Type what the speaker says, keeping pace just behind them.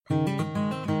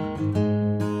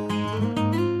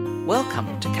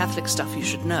Welcome to Catholic Stuff You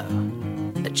Should Know,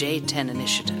 the J10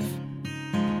 Initiative.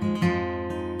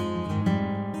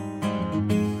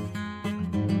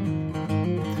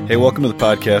 Hey, welcome to the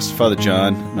podcast. Father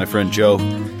John, my friend Joe.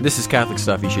 This is Catholic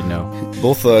Stuff You Should Know.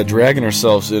 Both dragging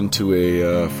ourselves into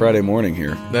a Friday morning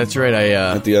here. That's right.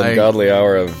 At the ungodly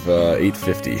hour of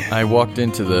 8:50. I walked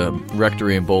into the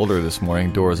rectory in Boulder this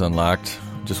morning. Door was unlocked.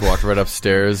 Just walked right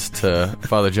upstairs to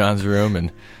Father John's room and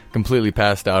completely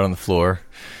passed out on the floor.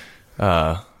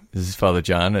 This is Father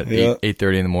John at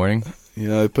 8:30 in the morning.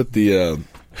 Yeah, I put the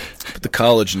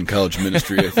college in college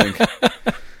ministry, I think.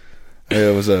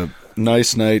 It was a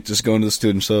nice night, just going to the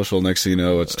student social. Next thing you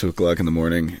know, it's 2 o'clock in the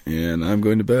morning, and I'm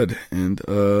going to bed, and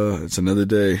it's another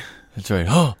day. That's right.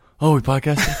 Oh, we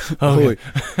podcasting?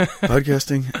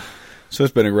 Podcasting. So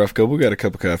it's been a rough go. We got a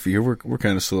cup of coffee here. We're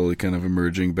kind of slowly kind of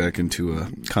emerging back into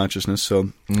consciousness.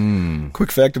 So,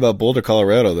 quick fact about Boulder,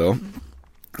 Colorado, though.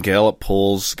 Gallup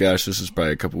polls, gosh, this is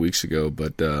probably a couple weeks ago,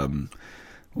 but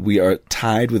we are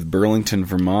tied with Burlington,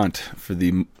 Vermont for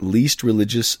the least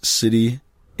religious city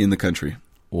in the country.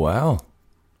 Wow.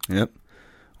 Yep.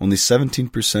 Only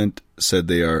 17% said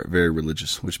they are very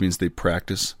religious, which means they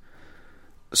practice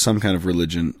some kind of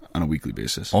religion on a weekly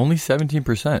basis. Only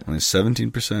 17%? Only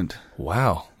 17%.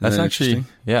 Wow. That's actually,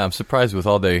 yeah, I'm surprised with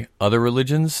all the other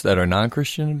religions that are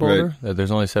non-Christian in Boulder, that there's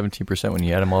only 17% when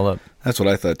you add them all up. That's what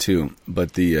I thought too.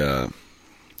 But yeah.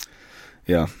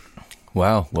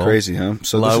 Wow. Well, crazy, huh?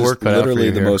 So a lot this of work is literally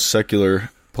the here. most secular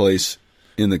place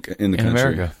in the country.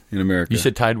 America. In America. You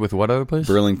said tied with what other place?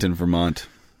 Burlington, Vermont.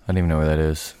 I don't even know where that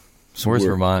is. So where's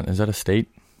Vermont? Is that a state?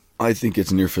 I think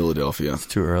it's near Philadelphia. It's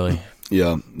too early.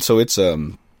 Yeah. So it's we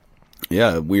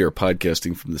are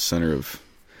podcasting from the center of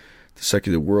the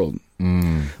secular world.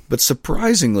 But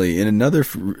surprisingly, in another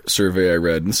survey I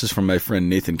read, and this is from my friend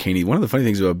Nathan Caney, one of the funny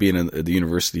things about being at the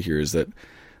university here is that,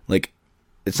 like,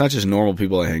 it's not just normal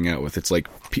people I hang out with. It's like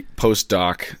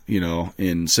postdoc,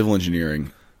 in civil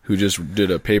engineering, who just did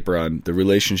a paper on the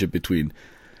relationship between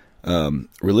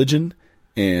religion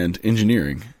and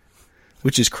engineering,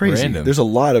 which is crazy. Random. There's a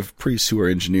lot of priests who are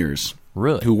engineers.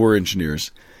 Really? Who were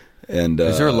engineers. And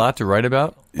is there a lot to write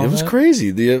about? It was crazy.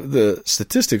 The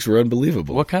statistics were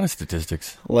unbelievable. What kind of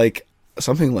statistics? Like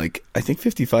something like, I think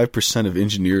 55% of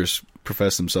engineers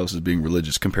profess themselves as being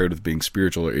religious compared with being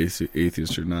spiritual or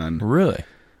atheist or non. Really?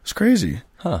 It's crazy.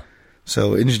 Huh.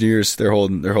 So engineers, they're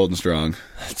holding strong.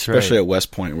 That's Especially right. at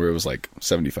West Point, where it was like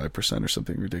 75% or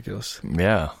something ridiculous.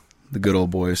 Yeah. The good old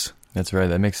boys. That's right.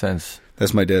 That makes sense.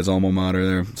 That's my dad's alma mater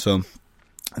there. So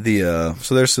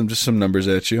so there's some numbers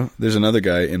at you. There's another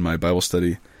guy in my Bible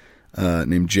study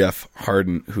named Jeff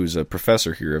Harden, who's a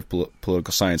professor here of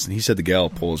political science, and he said the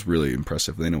Gallup poll is really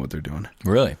impressive. They know what they're doing.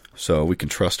 Really? So we can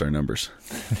trust our numbers.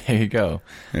 There you go.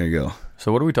 There you go.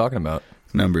 So what are we talking about?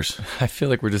 Numbers. I feel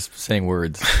like we're just saying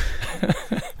words.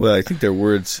 Well, I think they're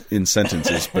words in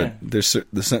sentences, but the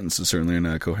sentences certainly are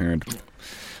not coherent.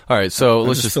 All right, so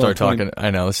let's just just start feeling talking. I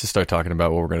know. Let's just start talking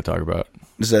about what we're going to talk about.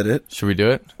 Is that it? Should we do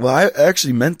it? Well, I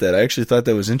actually meant that. I actually thought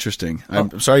that was interesting.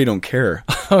 I'm sorry you don't care.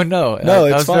 Oh, no. No, that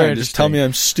it's was very fine. Just tell me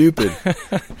I'm stupid.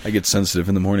 I get sensitive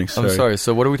in the morning. I'm sorry.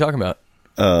 So what are we talking about?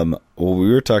 Well,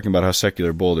 we were talking about how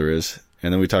secular Boulder is,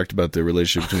 and then we talked about the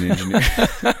relationship between engineers.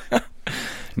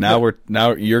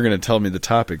 Now you're going to tell me the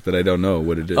topic that I don't know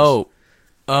what it is. Oh,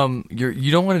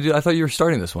 you don't want to do. I thought you were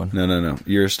starting this one. No.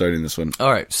 You're starting this one.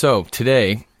 All right. So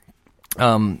today,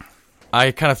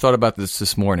 I kind of thought about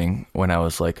this morning when I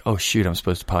was like, oh shoot, I'm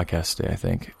supposed to podcast today, I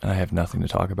think, and I have nothing to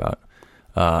talk about.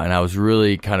 And I was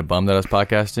really kind of bummed that I was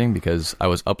podcasting because I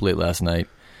was up late last night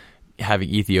having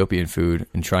Ethiopian food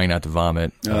and trying not to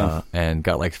vomit, and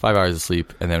got like 5 hours of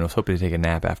sleep, and then was hoping to take a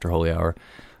nap after Holy Hour.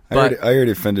 But I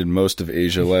already offended most of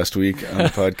Asia last week on the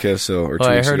podcast, or 2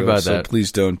 I weeks heard ago, about so that.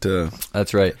 Please don't.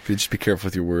 That's right. Just be careful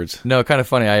with your words. No, kind of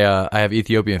funny. I have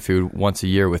Ethiopian food once a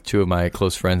year with two of my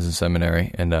close friends in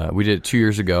seminary, and we did it 2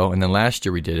 years ago, and then last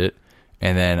year we did it,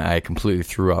 and then I completely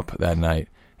threw up that night,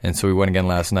 and so we went again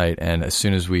last night, and as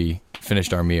soon as we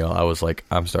finished our meal, I was like,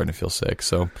 I'm starting to feel sick.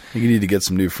 So You need to get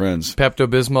some new friends.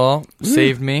 Pepto-Bismol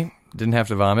saved me. Didn't have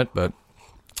to vomit, but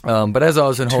as I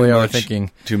was in Holy Hour thinking,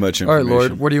 too much all right, information.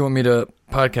 Lord, what do you want me to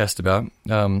podcast about?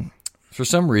 For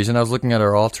some reason, I was looking at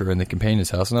our altar in the companion's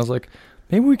house, and I was like,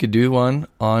 maybe we could do one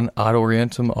on ad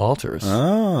orientem altars.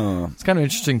 Oh. It's kind of an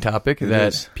interesting topic It that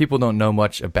is. people don't know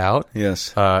much about.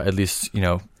 Yes. At least,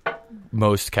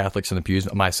 most Catholics in the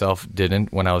pews, myself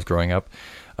didn't when I was growing up.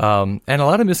 And a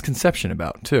lot of misconception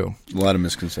about, too. A lot of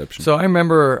misconception. So I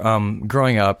remember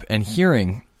growing up and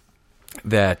hearing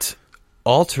that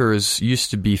altars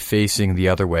used to be facing the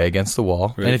other way against the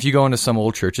wall. Right. And if you go into some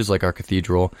old churches like our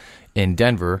cathedral in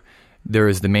Denver, there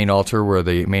is the main altar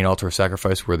of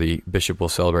sacrifice where the bishop will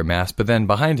celebrate Mass. But then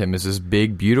behind him is this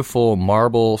big, beautiful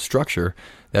marble structure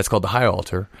that's called the high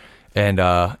altar. And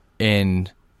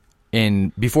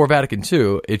in before Vatican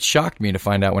II, it shocked me to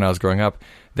find out when I was growing up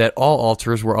that all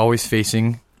altars were always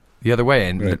facing the other way,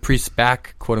 and the priest's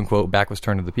back, quote unquote, back was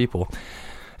turned to the people.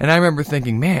 And I remember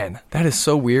thinking, man, that is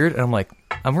so weird. And I'm like,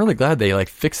 I'm really glad they like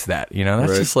fixed that. You know,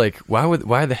 that's just like,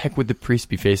 why the heck would the priest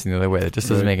be facing the other way? That just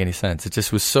doesn't make any sense. It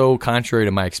just was so contrary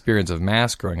to my experience of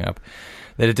Mass growing up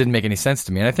that it didn't make any sense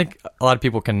to me. And I think a lot of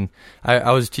people can.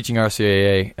 I was teaching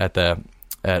RCAA at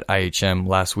IHM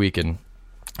last week, and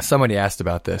somebody asked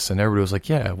about this, and everybody was like,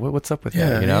 "Yeah, what's up with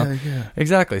that?" You know,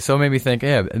 exactly. So it made me think,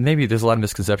 yeah, maybe there's a lot of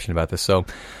misconception about this. So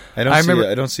I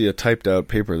don't see a typed out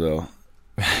paper though.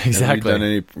 Exactly. Have you done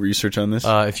any research on this?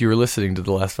 If you were listening to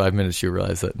the last 5 minutes, you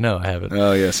realize that no, I haven't.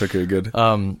 Oh yes, okay, good.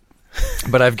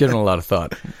 But I've given a lot of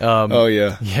thought. Oh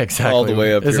yeah, exactly. All the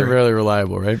way up. Isn't really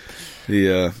reliable, right?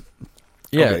 Yeah.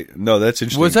 Okay. No, that's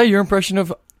interesting. Was that your impression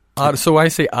of? So when I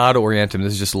say ad orientem,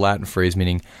 this is just a Latin phrase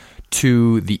meaning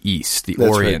to the east, the That's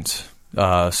Orient.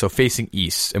 Right. So facing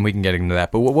east, and we can get into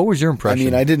that. But what was your impression? I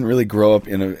mean, I didn't really grow up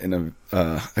in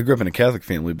a. I grew up in a Catholic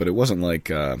family, but it wasn't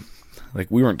like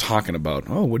we weren't talking about.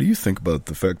 Oh, what do you think about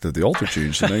the fact that the altar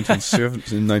changed in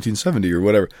 1970 or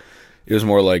whatever? It was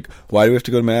more like, why do we have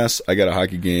to go to Mass? I got a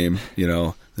hockey game. You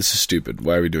know, this is stupid.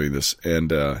 Why are we doing this?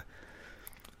 And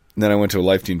then I went to a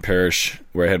Life Teen parish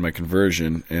where I had my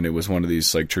conversion, and it was one of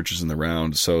these like churches in the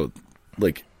round. So,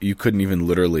 like, you couldn't even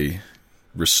literally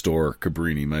restore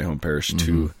Cabrini, my home parish,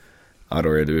 to ad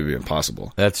orientem. It would be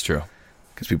impossible. That's true,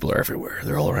 because people are everywhere;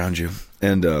 they're all around you.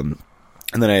 And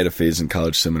then I had a phase in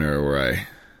college seminary where I,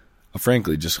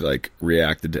 frankly, just like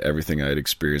reacted to everything I had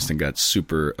experienced and got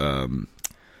super,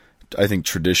 I think,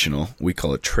 traditional. We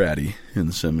call it traddy in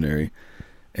the seminary,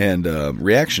 and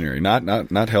reactionary,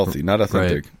 not healthy, not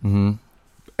authentic. Right. Mm-hmm.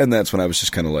 And that's when I was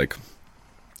just kind of like,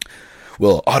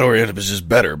 well, ad orientem is just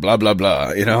better, blah blah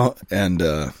blah, you know. And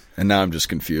now I'm just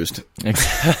confused.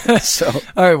 So,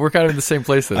 all right, we're kind of in the same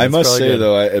place then. I must say,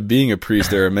 though, being a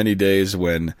priest, there are many days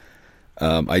when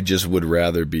I just would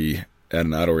rather be at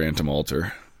an ad orientem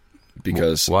altar.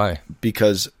 Because why?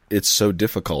 Because it's so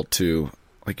difficult to,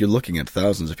 like, you're looking at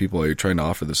thousands of people while you're trying to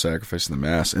offer the sacrifice in the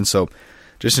Mass. And so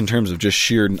just in terms of just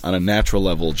sheer, on a natural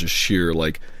level, just sheer,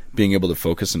 like, being able to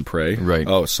focus and pray. Right.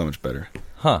 Oh, it's so much better.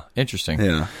 Huh, interesting.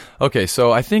 Yeah. Okay,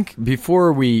 so I think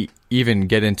before we even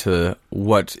get into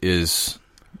what is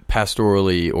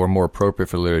pastorally or more appropriate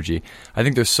for liturgy, I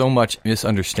think there's so much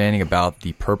misunderstanding about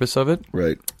the purpose of it.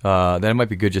 Right. That it might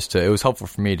be good it was helpful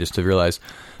for me just to realize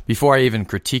before I even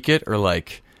critique it or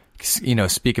like, you know,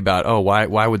 speak about,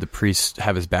 why would the priest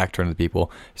have his back turned to the people?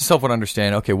 It's helpful to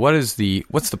understand, okay, what's the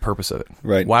purpose of it?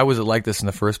 Right. Why was it like this in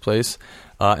the first place?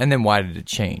 And then why did it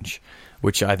change?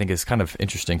 Which I think is kind of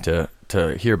interesting to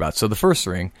hear about. So the first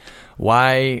ring,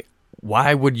 why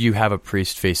would you have a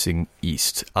priest facing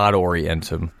east, ad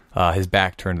orientem, his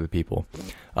back turned to the people?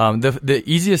 The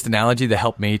easiest analogy that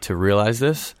helped me to realize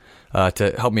this,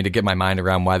 to help me to get my mind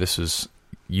around why this was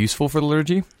useful for the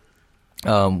liturgy,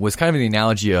 was kind of the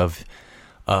analogy of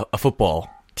a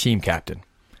football team captain.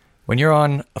 When you're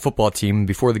on a football team,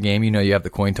 before the game, you know you have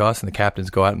the coin toss and the captains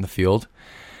go out in the field.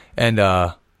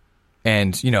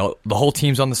 And, you know, the whole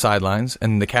team's on the sidelines,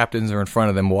 and the captains are in front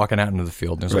of them walking out into the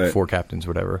field. There's like 4 captains,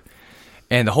 whatever.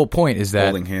 And the whole point is that...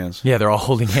 Holding hands. Yeah, they're all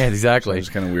holding hands, exactly. It's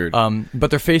kind of weird.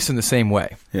 But they're facing the same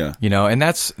way. Yeah. You know, and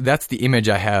that's the image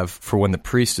I have for when the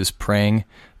priest is praying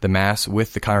the Mass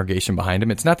with the congregation behind him.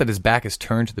 It's not that his back is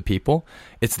turned to the people.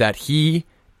 It's that he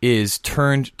is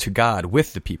turned to God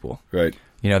with the people. Right.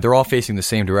 You know, they're all facing the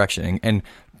same direction. And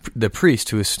the priest,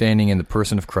 who is standing in the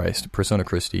person of Christ, persona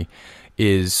Christi,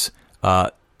 is...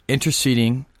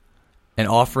 interceding and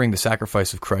offering the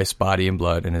sacrifice of Christ's body and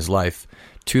blood and his life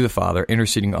to the Father,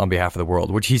 interceding on behalf of the world,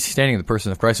 which he's standing in the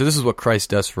person of Christ. So this is what Christ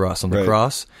does for us on the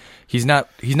cross. He's not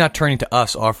turning to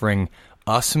us, offering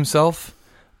us himself.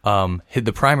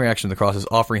 The primary action of the cross is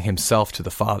offering himself to the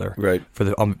Father, for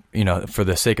the for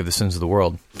the sake of the sins of the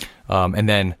world, and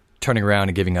then turning around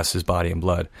and giving us his body and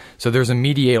blood. So there's a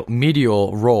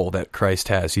medial role that Christ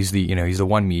has. He's the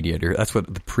one mediator. That's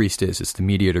what the priest is. It's the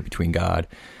mediator between God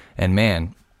and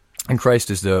man. And Christ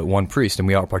is the one priest, and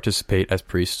we all participate as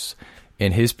priests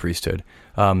in his priesthood.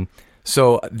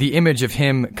 So the image of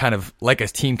him kind of like a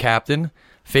team captain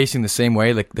facing the same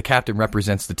way, like the captain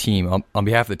represents the team. On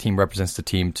behalf of the team, represents the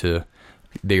team to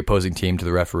the opposing team, to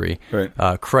the referee.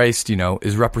 Right. Christ,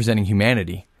 is representing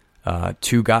humanity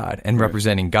to God and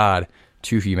representing God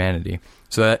to humanity.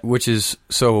 So when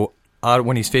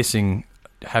he's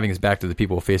having his back to the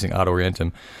people, facing ad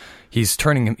orientem, he's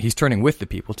turning with the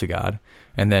people to God,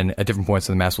 and then at different points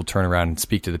in the Mass will turn around and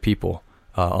speak to the people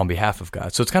on behalf of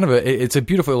God. So it's kind of a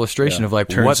beautiful illustration of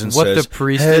like what says, the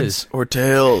priest heads is. or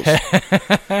tails.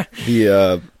 I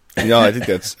think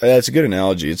that's a good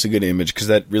analogy. It's a good image because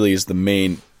that really is the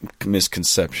main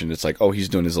misconception. It's like, oh, he's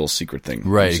doing his little secret thing,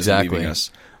 right? He's just exactly. leaving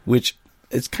us, which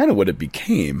it's kind of what it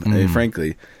became,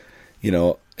 frankly,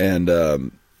 and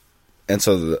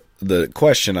so the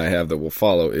question I have that will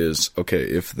follow is, okay,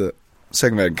 if the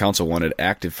Second Vatican Council wanted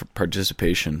active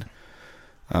participation,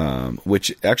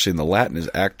 which actually in the Latin is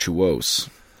actuos,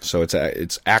 so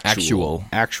it's actual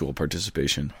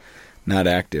participation, not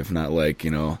active, not like,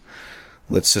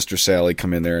 let Sister Sally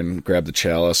come in there and grab the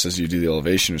chalice as you do the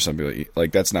elevation or something.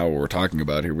 Like that's not what we're talking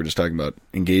about here. We're just talking about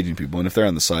engaging people. And if they're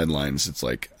on the sidelines, it's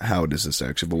like, how does this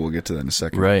actually? But we'll get to that in a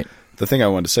second. Right. The thing I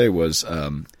wanted to say was,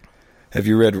 have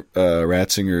you read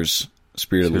Ratzinger's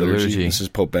Spirit of Liturgy? This is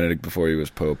Pope Benedict before he was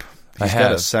Pope. He's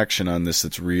got a section on this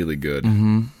that's really good.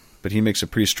 Mm-hmm. But he makes a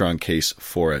pretty strong case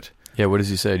for it. Yeah, what does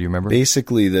he say? Do you remember?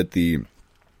 Basically that the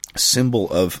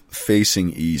symbol of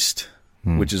facing east,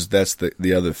 which is that's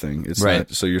the other thing. It's right.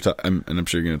 Not, so you're and I'm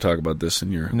sure you're going to talk about this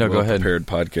in your well-prepared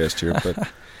podcast here, but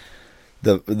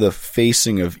the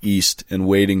facing of east and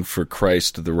waiting for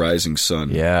Christ, the rising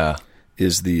sun. Yeah.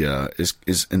 Is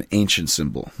is an ancient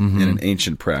symbol and an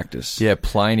ancient practice. Yeah,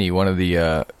 Pliny, one of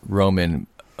the Roman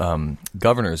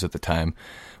governors at the time,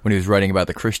 when he was writing about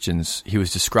the Christians, he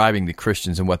was describing the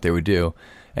Christians and what they would do.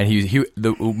 And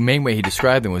the main way he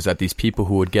described them was that these people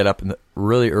who would get up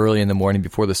really early in the morning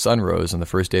before the sun rose on the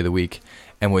first day of the week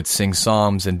and would sing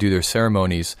psalms and do their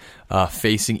ceremonies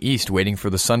facing east, waiting for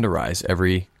the sun to rise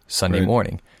every Sunday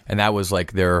morning. And that was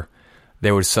like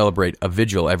they would celebrate a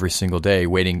vigil every single day,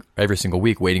 every single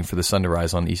week, waiting for the sun to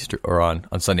rise on Easter or on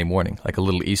Sunday morning, like a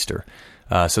little Easter.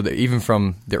 So that even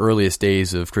from the earliest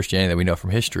days of Christianity that we know from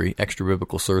history, extra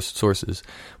biblical sources,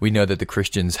 we know that the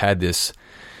Christians had this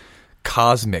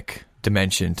cosmic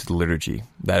dimension to the liturgy,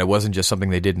 that it wasn't just something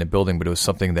they did in a building, but it was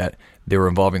something that they were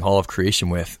involving all of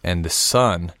creation with, and the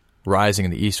sun rising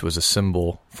in the east was a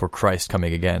symbol for Christ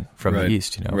coming again from the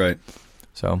east, Right.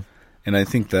 So, and I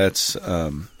think that's,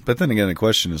 but then again, the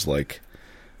question is like,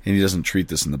 and he doesn't treat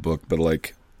this in the book, but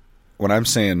like when I'm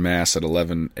saying Mass at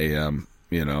 11 a.m.,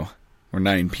 or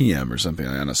 9 p.m. or something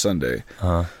on a Sunday,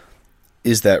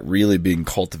 is that really being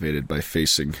cultivated by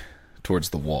facing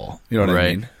towards the wall? You know what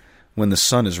I mean? When the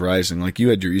sun is rising, like you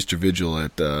had your Easter Vigil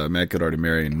at Immaculate Heart of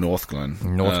Mary in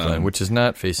Northglenn, which is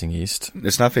not facing east.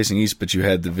 It's not facing east, but you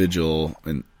had the vigil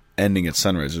and ending at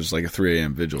sunrise. It was like a 3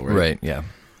 a.m. vigil, right? Right, yeah.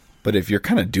 But if you're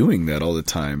kind of doing that all the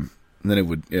time, then it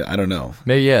would, I don't know.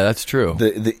 Maybe, yeah, that's true.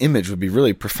 The image would be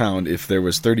really profound if there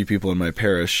was 30 people in my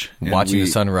parish watching the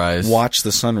sunrise. Watch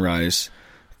the sunrise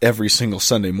every single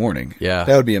Sunday morning. Yeah.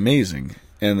 That would be amazing.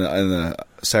 And the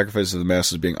sacrifice of the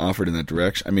Mass is being offered in that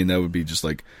direction. I mean, that would be just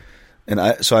like...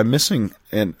 So I'm missing,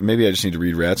 and maybe I just need to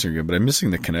read Ratzinger again, but I'm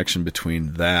missing the connection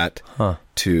between that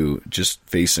to just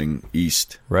facing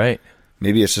east. Right.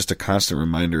 Maybe it's just a constant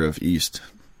reminder of east,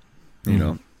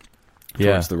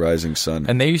 towards the rising sun.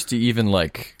 And they used to even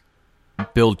like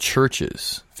build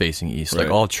churches facing east. Like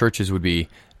all churches would be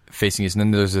facing east. And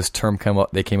then there's this term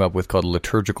they came up with called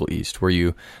liturgical east, where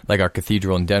you, like our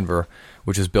cathedral in Denver,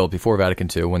 which was built before Vatican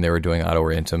II when they were doing Ad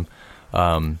Orientem,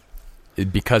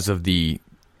 because of the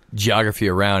geography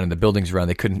around and the buildings around,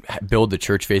 they couldn't build the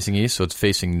church facing east, so it's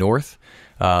facing north.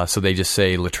 So they just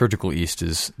say liturgical east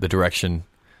is the direction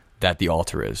that the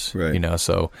altar is,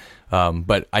 so,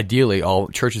 but ideally all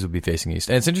churches would be facing east.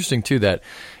 And it's interesting too that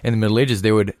in the Middle Ages,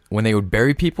 when they would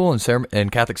bury people in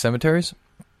Catholic cemeteries,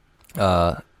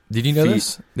 did you know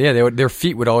this? Yeah, their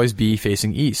feet would always be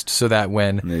facing east, so that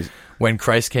when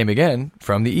Christ came again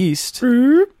from the east,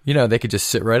 they could just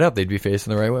sit right up. They'd be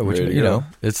facing the right way, which,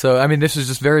 it's so, I mean, this is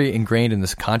just very ingrained in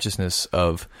this consciousness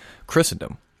of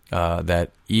Christendom.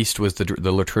 That east was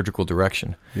the liturgical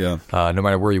direction. Yeah. No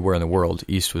matter where you were in the world,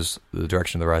 east was the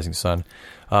direction of the rising sun.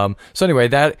 So anyway,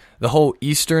 the whole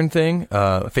Eastern thing,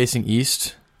 facing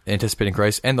east, anticipating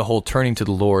Christ, and the whole turning to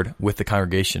the Lord with the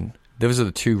congregation. Those are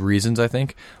the two reasons, I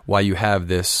think, why you have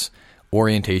this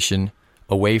orientation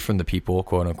away from the people,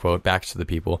 quote unquote, back to the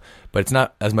people. But it's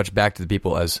not as much back to the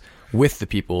people as with the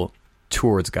people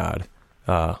towards God.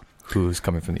 Who's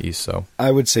coming from the east. So I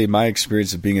would say my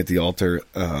experience of being at the altar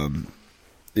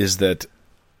is that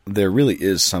there really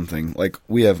is something like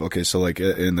we have. Okay, so like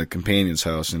in the companion's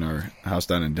house, in our house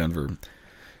down in Denver,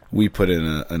 we put in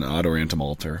an Ad Orientem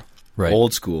altar,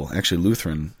 old school, actually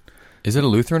Lutheran, Is it a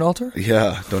Lutheran altar?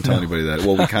 Yeah, don't tell anybody that.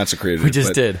 Well, we consecrated it. We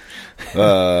just did.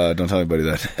 Don't tell anybody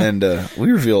that. And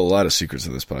we reveal a lot of secrets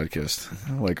in this podcast,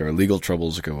 like our legal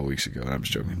troubles a couple of weeks ago. I'm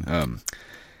just joking.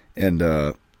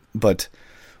 But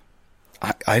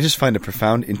I just find a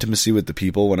profound intimacy with the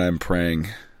people when I'm praying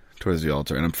towards the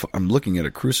altar, and I'm looking at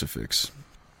a crucifix.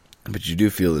 But you do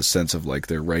feel this sense of like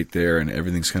they're right there, and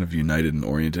everything's kind of united and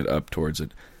oriented up towards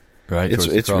it. Right,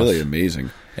 it's really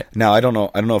amazing. Now I don't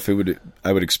know if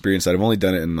I would experience that. I've only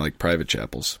done it in like private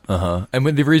chapels. And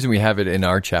the reason we have it in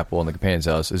our chapel in the companion's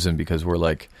house isn't because we're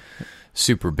like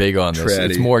super big on this.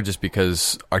 Traddy. It's more just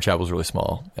because our chapel's really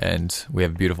small and we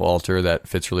have a beautiful altar that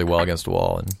fits really well against the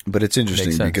wall. But it's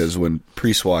interesting because when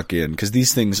priests walk in, because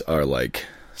these things are like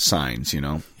signs,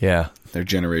 Yeah, they're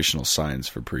generational signs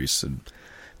for priests, and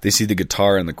they see the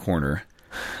guitar in the corner,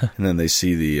 and then they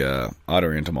see the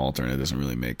Adorantum altar, and it doesn't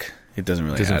really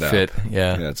add fit. up.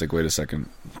 Yeah, It's like, wait a second.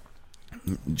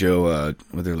 Joe,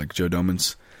 they're like Joe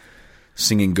Domans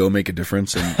singing "Go Make a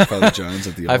Difference" and Father John's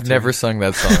at the altar. I've never sung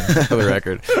that song for the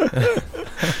record.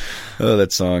 Oh,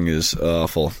 that song is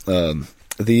awful.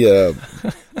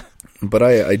 But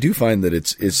I do find that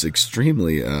it's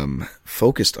extremely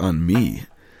focused on me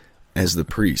as the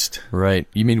priest. Right.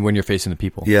 You mean when you're facing the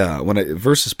people? Yeah.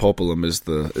 Versus populum is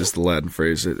the Latin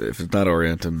phrase. If it's not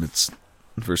Orientum, it's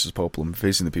versus populum,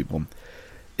 facing the people.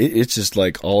 It's just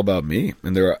like all about me,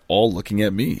 and they're all looking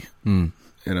at me, and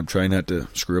I'm trying not to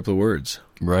screw up the words.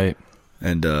 Right.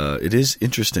 And it is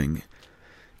interesting.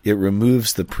 It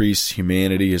removes the priest's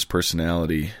humanity, his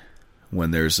personality,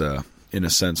 when there's in a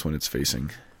sense, when it's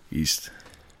facing east.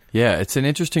 Yeah, it's an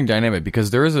interesting dynamic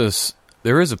because there is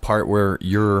a part where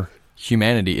your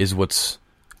humanity is what's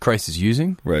Christ is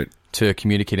using, right, to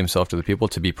communicate himself to the people,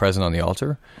 to be present on the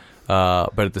altar.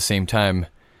 But at the same time,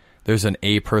 there's an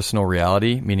apersonal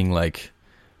reality, meaning like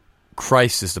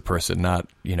Christ is the person, not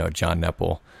John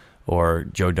Nepple or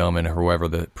Joe Doman or whoever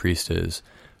the priest is.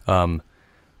 So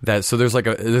there's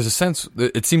a sense.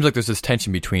 It seems like there's this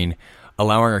tension between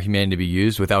allowing our humanity to be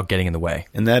used without getting in the way.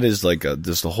 And that is like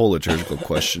just the whole liturgical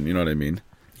question. You know what I mean?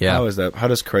 Yeah. How is that? How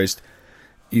does Christ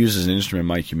use as an instrument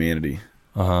my humanity?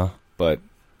 But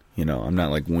I'm not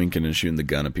like winking and shooting the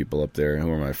gun at people up there who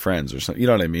are my friends or something. You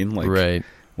know what I mean? Like, right.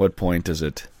 What point is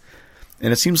it?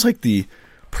 And it seems like the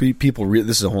people.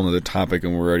 This is a whole other topic,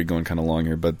 and we're already going kind of long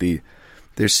here. But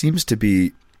there seems to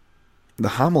be. The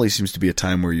homily seems to be a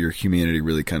time where your humanity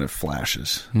really kind of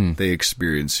flashes. They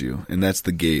experience you, and that's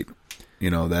the gate.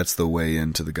 That's the way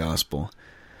into the gospel.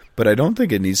 But I don't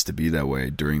think it needs to be that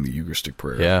way during the Eucharistic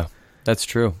prayer. Yeah, that's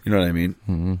true. You know what I mean?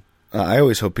 Mm-hmm. I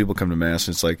always hope people come to Mass,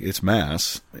 and it's like, it's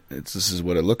Mass. This is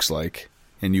what it looks like.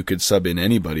 And you could sub in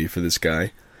anybody for this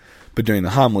guy. But during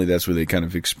the homily, that's where they kind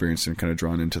of experience and kind of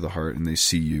drawn into the heart, and they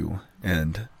see you,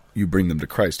 and you bring them to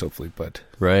Christ, hopefully. But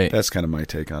right. That's kind of my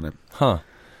take on it. Huh.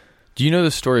 Do you know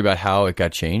the story about how it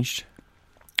got changed?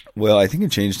 Well, I think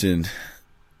it changed in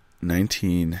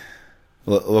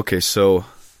Well, okay, so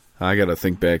I got to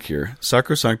think back here.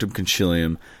 Sacrosanctum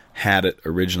Concilium had it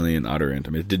originally in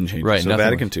Adorantum. It didn't change. Right. So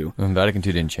Vatican II. Vatican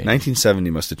II didn't change. 1970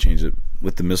 must have changed it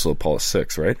with the Missal of Paul VI,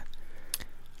 right?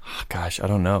 Oh, gosh, I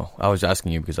don't know. I was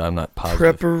asking you because I'm not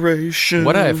positive. Preparation.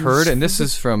 What I have heard, and this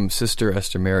is from Sister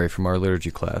Esther Mary from our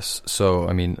liturgy class. So,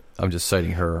 I mean, I'm just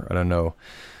citing her. I don't know.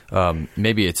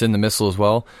 Maybe it's in the Missal as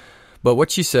well. But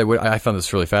what she said, I found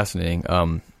this really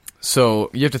fascinating. So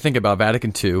you have to think about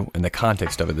Vatican II in the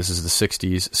context of it. This is the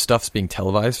 60s. Stuff's being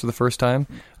televised for the first time.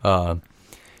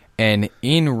 And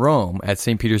in Rome, at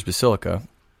St. Peter's Basilica,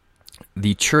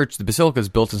 the basilica is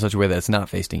built in such a way that it's not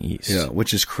facing east. Yeah,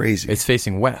 which is crazy. It's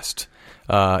facing west,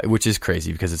 which is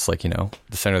crazy because it's like, the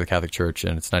center of the Catholic Church,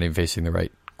 and it's not even facing the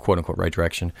right, quote-unquote, right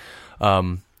direction.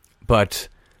 But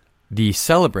the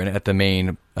celebrant at the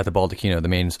baldacchino, the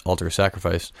main altar of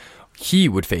sacrifice, he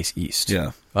would face east.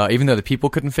 Yeah. Even though the people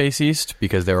couldn't face east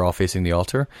because they were all facing the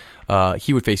altar,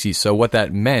 he would face east. So what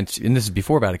that meant, and this is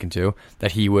before Vatican II,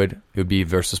 that it would be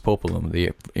versus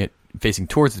populum, facing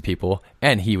towards the people,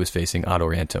 and he was facing ad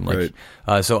orientem.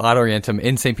 Right. So ad orientem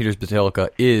in St. Peter's Basilica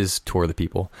is toward the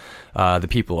people. The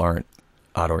people aren't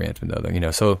ad orientem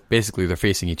though. So basically they're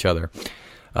facing each other,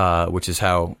 which is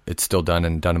how it's still done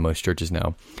and done in most churches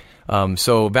now.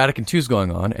 So Vatican II is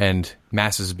going on, and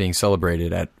Mass is being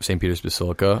celebrated at St. Peter's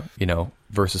Basilica,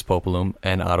 versus populum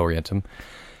and ad orientem.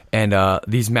 And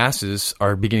these Masses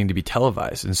are beginning to be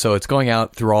televised. And so it's going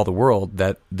out through all the world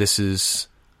that this is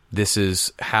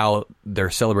how they're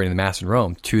celebrating the Mass in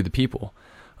Rome to the people.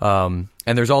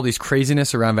 And there's all these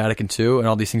craziness around Vatican II, and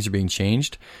all these things are being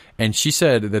changed. And she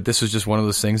said that this was just one of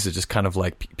those things that just kind of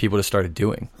like people just started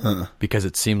doing because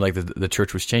it seemed like the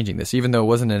church was changing this, even though it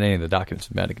wasn't in any of the documents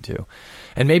of Vatican II.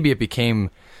 And maybe it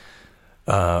became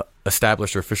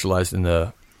established or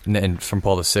officialized from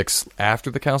Paul VI after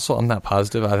the council. I'm not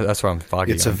positive. That's where I'm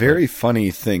foggy. It's a very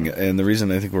funny thing, and the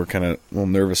reason I think we're kind of a little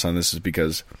nervous on this is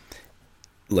because,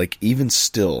 like, even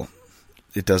still,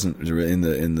 it doesn't in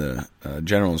the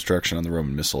general instruction on the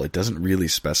Roman Missal. It doesn't really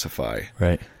specify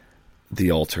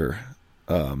the altar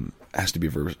has to be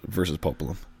versus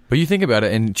populum. But you think about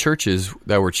it, in churches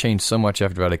that were changed so much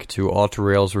after Vatican II, altar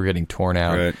rails were getting torn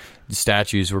out,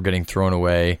 statues were getting thrown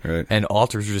away, and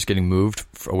altars were just getting moved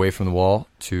away from the wall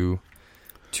to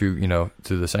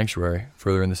the sanctuary,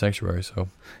 further in the sanctuary. So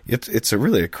it's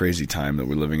really a crazy time that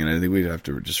we're living in. I think we have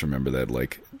to just remember that,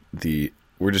 like,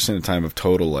 we're just in a time of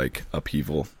total, like,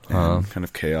 upheaval and kind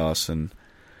of chaos, and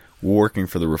working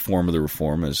for the reform of the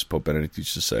reform, as Pope Benedict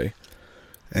used to say.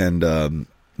 And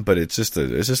but it's just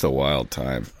a wild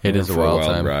time. It is a wild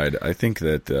time. Ride. I think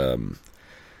that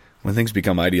when things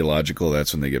become ideological,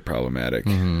 that's when they get problematic.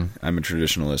 I'm a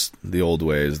traditionalist. The old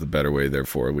way is the better way.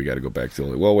 Therefore, we got to go back to the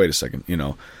old way. Well, wait a second,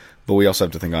 But we also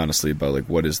have to think honestly about, like,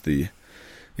 what is it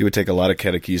would take a lot of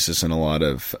catechesis and a lot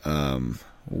of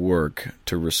work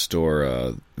to restore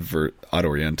ad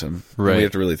orientem. Right. We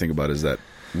have to really think about, is that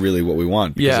really what we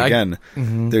want? Because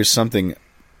there's something,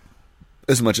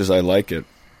 as much as I like it,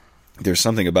 there's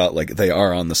something about, like, they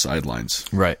are on the sidelines.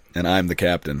 Right. And I'm the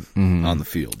captain on the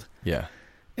field. Yeah.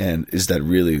 And is that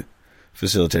really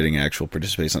facilitating actual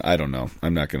participation? I don't know.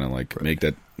 I'm not going to make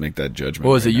that judgment.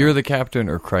 Well, is it you're the captain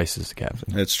or Christ is the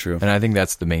captain? That's true. And I think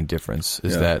that's the main difference,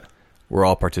 is that we're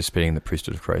all participating in the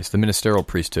priesthood of Christ. The ministerial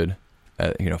priesthood,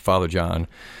 Father John,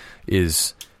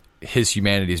 his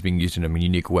humanity is being used in a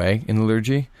unique way in the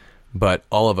liturgy, but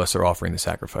all of us are offering the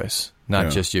sacrifice. Not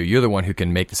just you. You're the one who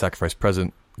can make the sacrifice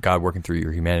present, God working through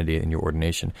your humanity and your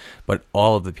ordination, but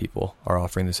all of the people are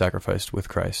offering the sacrifice with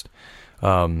Christ,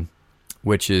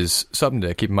 which is something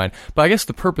to keep in mind. But I guess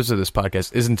the purpose of this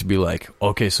podcast isn't to be like,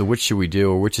 okay, so which should we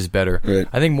do or which is better? Right.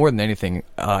 I think more than anything,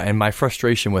 and my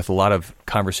frustration with a lot of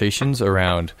conversations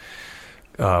around,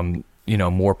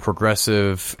 more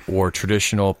progressive or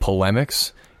traditional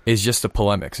polemics is just the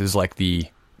polemics, is like the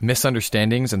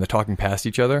misunderstandings and the talking past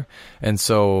each other. And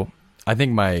so I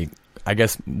think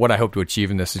what I hope to achieve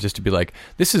in this is just to be like,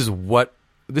 this is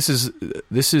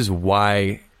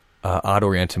why ad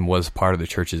orientem was part of the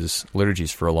church's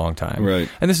liturgies for a long time. Right.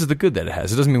 And this is the good that it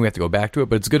has. It doesn't mean we have to go back to it,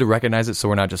 but it's good to recognize it so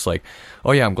we're not just like,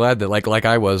 oh yeah, I'm glad that, like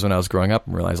I was when I was growing up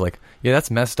and realized, like, yeah,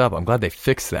 that's messed up. I'm glad they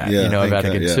fixed that,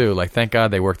 Vatican II. Like, thank God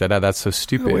they worked that out. That's so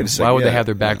stupid. Why would they have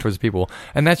their back towards the people?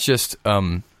 And that's just,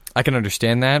 I can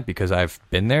understand that because I've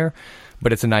been there,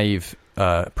 but it's a naive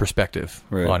perspective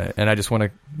on it. And I just want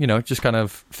to, just kind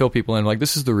of fill people in, like,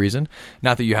 this is the reason.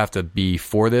 Not that you have to be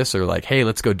for this or like, hey,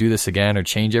 let's go do this again or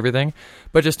change everything,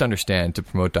 but just understand, to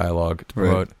promote dialogue, to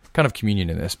promote kind of communion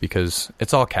in this, because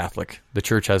it's all Catholic. The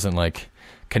church hasn't, like,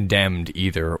 condemned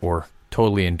either or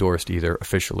totally endorsed either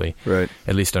officially,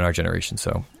 at least in our generation.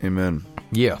 So, amen.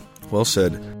 Yeah. Well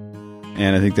said.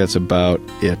 And I think that's about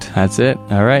it. That's it.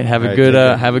 All right. Have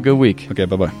a good week. Okay.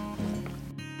 Bye-bye.